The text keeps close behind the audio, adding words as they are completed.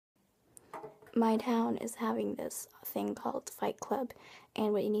my town is having this thing called Fight Club,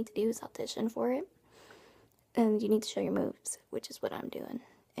 and what you need to do is audition for it, and you need to show your moves, which is what I'm doing.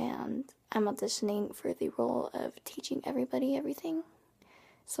 And I'm auditioning for the role of teaching everybody everything.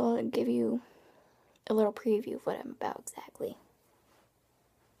 So I'll give you a little preview of what I'm about exactly.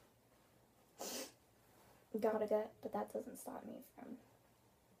 Got a gut, but that doesn't stop me from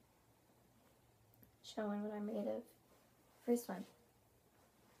showing what I'm made of. First one,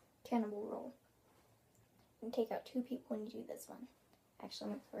 cannibal roll. You can take out 2 people when you do this one. Actually, I'm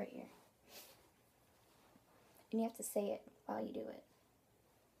going to put it right here. And you have to say it while you do it.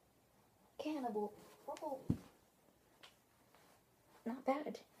 Cannibal roll. Not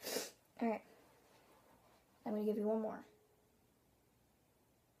bad. Alright. I'm going to give you one more.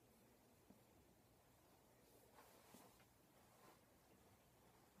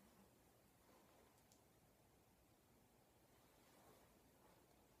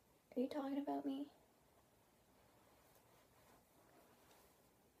 Are you talking about me?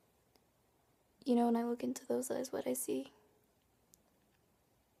 You know, when I look into those eyes, what I see?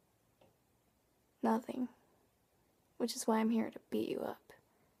 Nothing. Which is why I'm here to beat you up.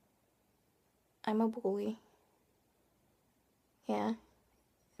 I'm a bully. Yeah.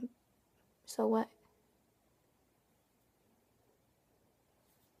 So what?